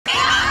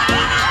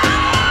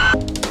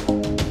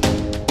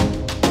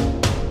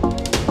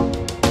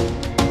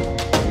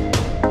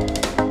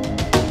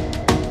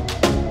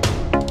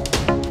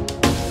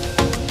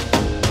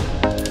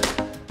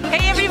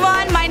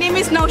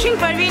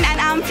Parveen and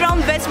I'm from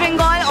West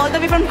Bengal, all the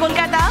way from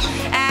Kolkata,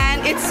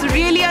 and it's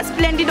really a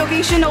splendid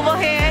occasion over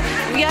here.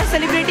 We are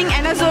celebrating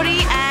Anazori,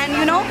 and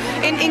you know,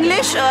 in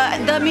English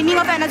the meaning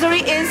of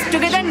Anazori is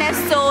togetherness.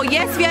 So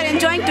yes, we are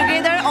enjoying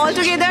together, all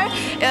together,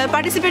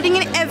 participating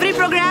in every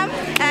program,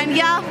 and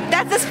yeah,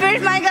 that's the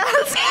spirit, my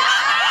girls.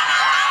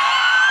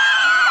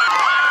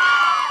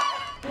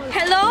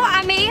 Hello,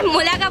 আমি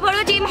Mula Gabharu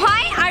team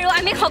হয় আৰু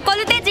আমি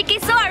সকলোতে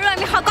জিকিছো আৰু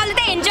আমি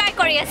সকলোতে enjoy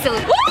কৰি আছো।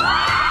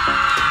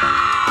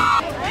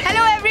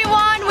 Hello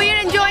everyone, we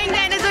are enjoying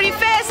the Anazori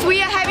Fest. We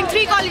are having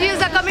 3 colleges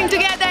are coming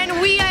together and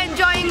we are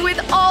enjoying with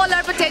all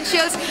our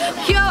potentials.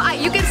 Here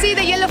you can see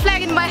the yellow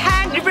flag in my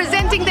hand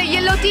representing the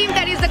yellow team,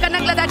 that is the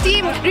Kanaklada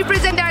team.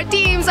 Represent our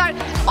teams, are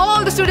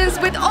all the students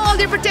with all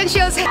their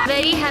potentials.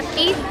 Very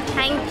happy,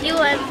 thank you,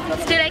 and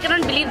still I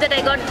cannot believe that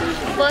I got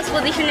first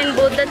position in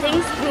both the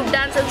things, group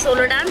dance and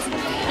solo dance.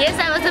 Yes,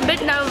 I was a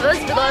bit nervous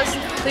because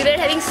we were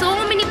having so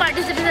many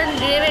participants and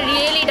they were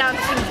really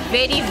dancing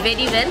very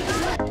well.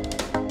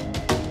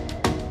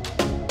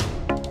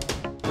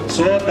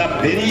 So the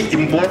very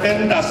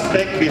important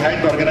aspect behind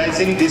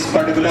organizing this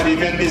particular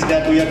event is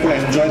that we have to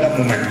enjoy the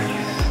moment.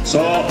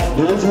 So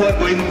those who are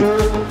going to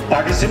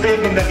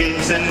participate in the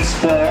games and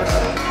sports,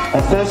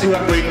 of course you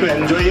are going to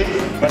enjoy it,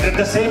 but at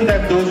the same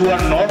time those who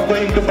are not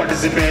going to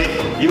participate,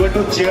 you have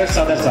to cheer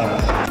others up.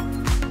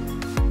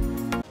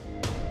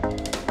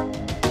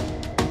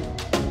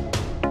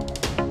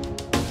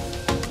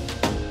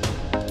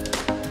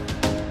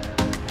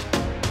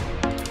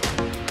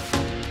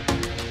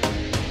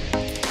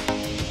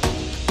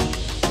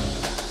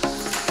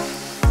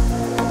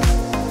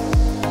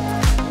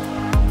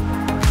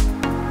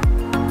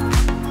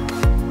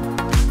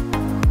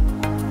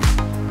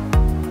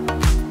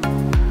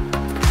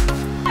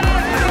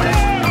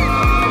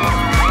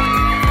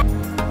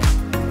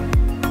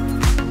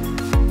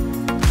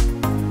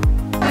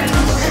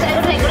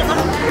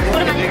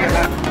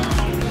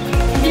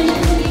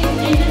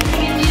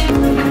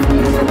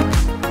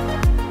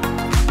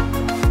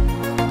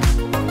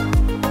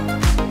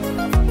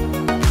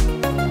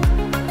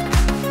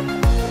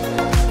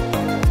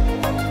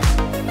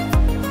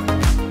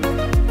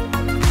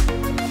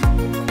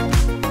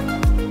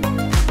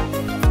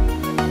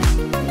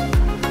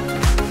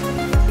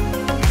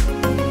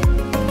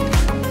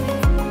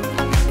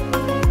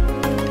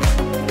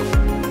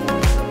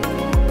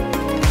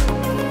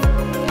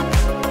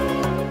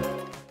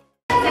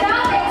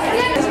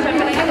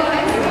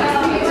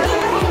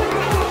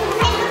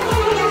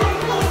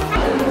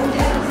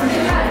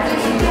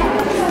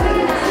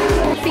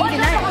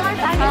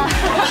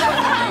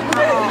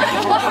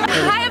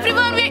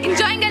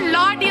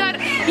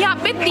 यहाँ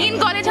पे 3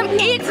 college हम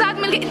एक साथ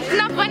मिलके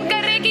इतना fun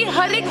कर रहे हैं कि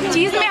हर एक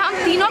चीज में हम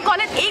तीनों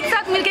कॉलेज एक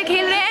साथ मिलके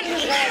खेल रहे हैं।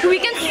 We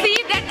can see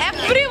that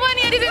everyone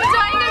here is in